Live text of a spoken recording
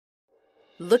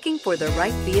Looking for the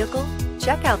right vehicle?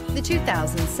 Check out the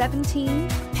 2017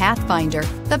 Pathfinder.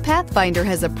 The Pathfinder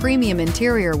has a premium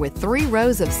interior with 3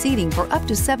 rows of seating for up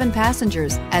to 7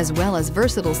 passengers, as well as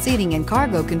versatile seating and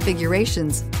cargo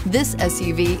configurations. This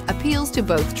SUV appeals to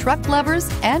both truck lovers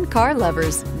and car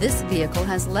lovers. This vehicle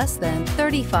has less than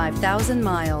 35,000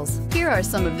 miles. Here are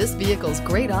some of this vehicle's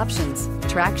great options: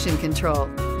 traction control,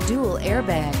 dual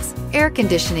airbags, air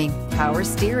conditioning, power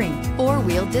steering,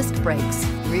 4-wheel disc brakes,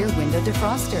 rear window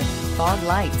defroster, fog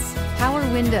lights, power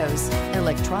windows,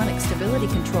 electronic stability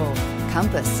control,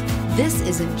 compass. This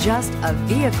isn't just a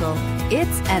vehicle,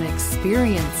 it's an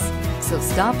experience. So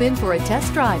stop in for a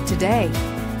test drive today.